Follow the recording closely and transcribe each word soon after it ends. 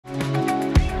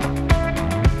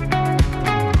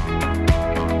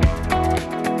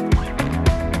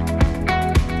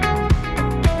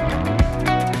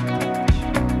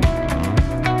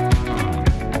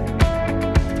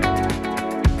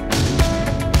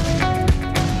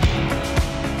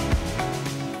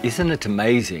Isn't it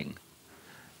amazing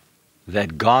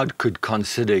that God could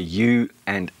consider you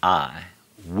and I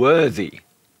worthy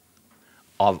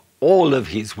of all of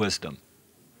His wisdom?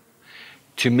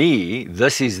 To me,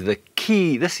 this is the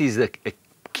key. This is a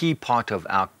key part of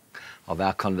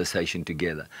our conversation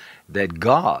together. That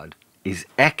God is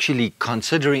actually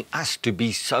considering us to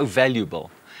be so valuable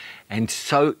and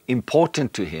so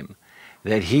important to Him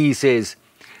that He says,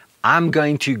 I'm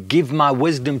going to give my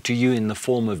wisdom to you in the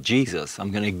form of Jesus.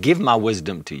 I'm going to give my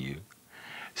wisdom to you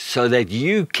so that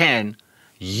you can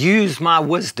use my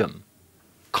wisdom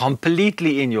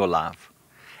completely in your life.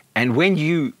 And when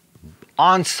you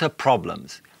answer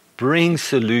problems, bring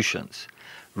solutions,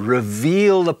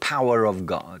 reveal the power of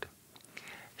God,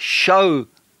 show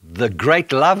the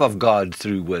great love of God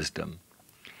through wisdom,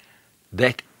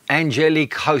 that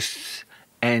angelic hosts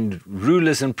and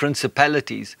rulers and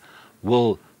principalities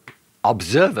will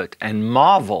observe it and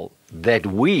marvel that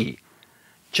we,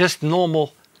 just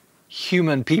normal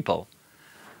human people,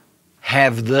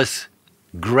 have this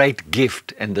great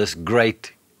gift and this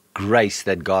great grace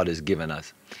that God has given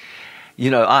us. You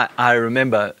know, I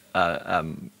remember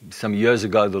some years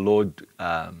ago the Lord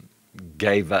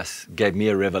gave me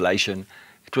a revelation.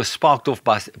 It was sparked off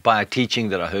by a teaching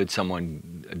that I heard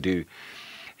someone do.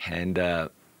 And,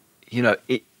 you know,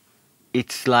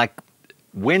 it's like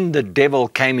when the devil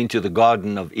came into the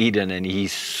Garden of Eden and he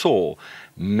saw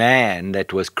man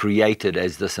that was created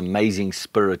as this amazing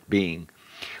spirit being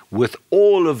with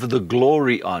all of the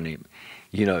glory on him,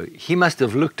 you know, he must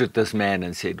have looked at this man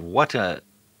and said, what a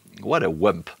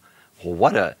wimp,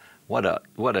 or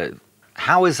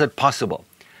how is it possible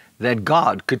that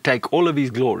God could take all of His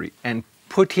glory and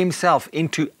put Himself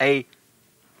into a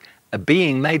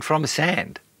being made from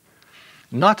sand?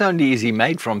 Not only is He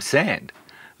made from sand,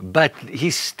 but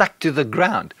He's stuck to the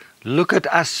ground. Look at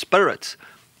us spirits.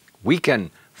 We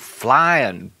can fly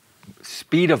and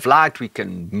speed of light. We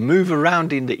can move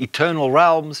around in the eternal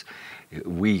realms.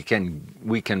 We can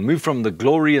move from the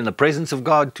glory and the presence of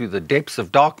God to the depths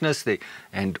of darkness,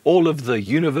 and all of the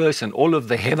universe and all of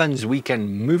the heavens. We can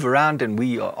move around, and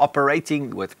we are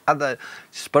operating with other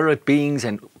spirit beings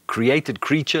and created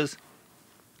creatures.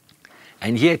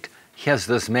 And yet, here's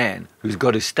this man who's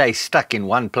got to stay stuck in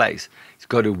one place. He's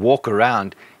got to walk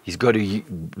around. He's got to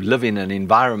live in an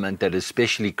environment that is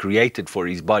specially created for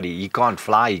his body. He can't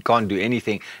fly. He can't do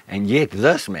anything. And yet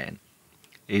this man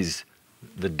is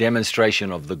the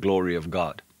demonstration of the glory of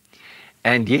God.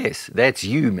 And yes, that's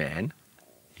you, man.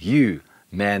 You,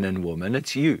 man and woman,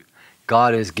 it's you.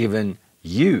 God has given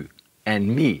you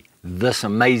and me this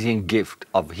amazing gift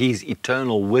of His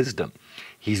eternal wisdom,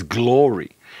 His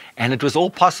glory. And it was all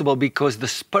possible because the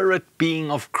spirit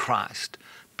being of Christ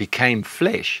became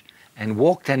flesh and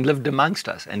walked and lived amongst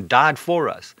us and died for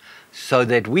us so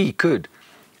that we could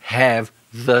have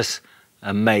this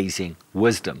amazing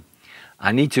wisdom.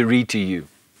 I need to read to you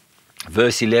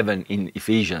verse 11 in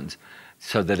Ephesians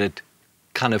so that it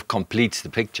kind of completes the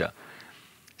picture.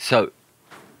 So,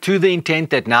 to the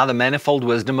intent that now the manifold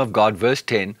wisdom of God, verse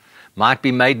 10, might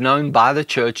be made known by the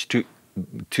church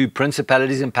to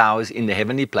principalities and powers in the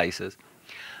heavenly places,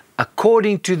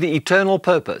 according to the eternal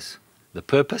purpose, the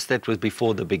purpose that was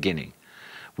before the beginning,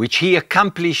 which He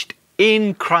accomplished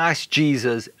in Christ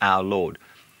Jesus our Lord.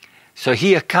 So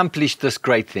He accomplished this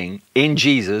great thing in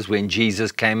Jesus when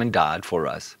Jesus came and died for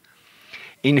us,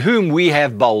 in whom we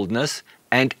have boldness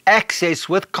and access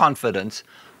with confidence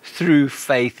through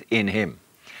faith in Him.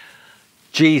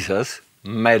 Jesus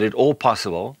made it all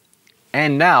possible,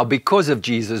 and now because of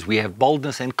Jesus we have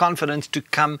boldness and confidence to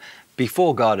come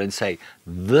before God and say,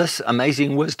 this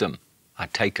amazing wisdom, I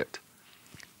take it.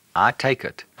 I take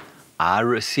it. I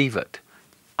receive it.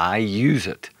 I use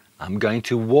it. I'm going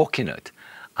to walk in it.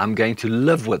 I'm going to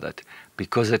live with it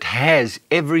because it has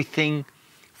everything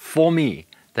for me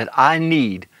that I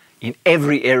need in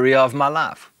every area of my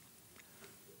life.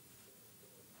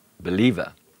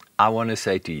 Believer, I want to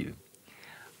say to you,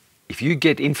 if you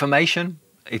get information,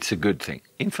 it's a good thing.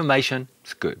 Information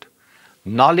is good.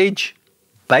 Knowledge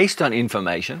based on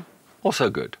information, also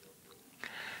good.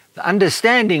 The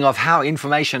understanding of how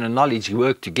information and knowledge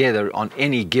work together on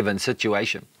any given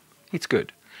situation, it's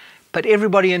good. But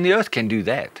everybody in the earth can do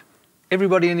that.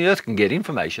 Everybody in the earth can get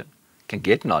information, can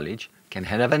get knowledge, can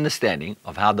have understanding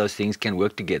of how those things can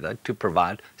work together to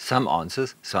provide some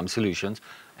answers, some solutions,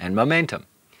 and momentum.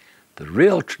 The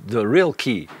real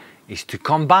key is to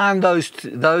combine those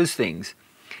things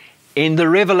in the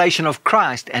revelation of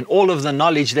Christ and all of the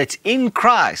knowledge that's in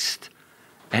Christ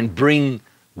and bring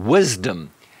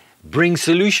wisdom bring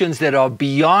solutions that are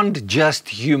beyond just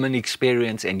human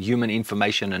experience and human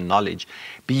information and knowledge,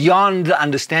 beyond the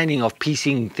understanding of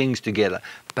piecing things together.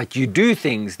 But you do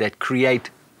things that create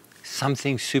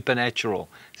something supernatural,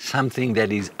 something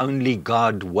that is only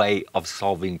God's way of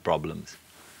solving problems.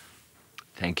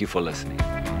 Thank you for listening.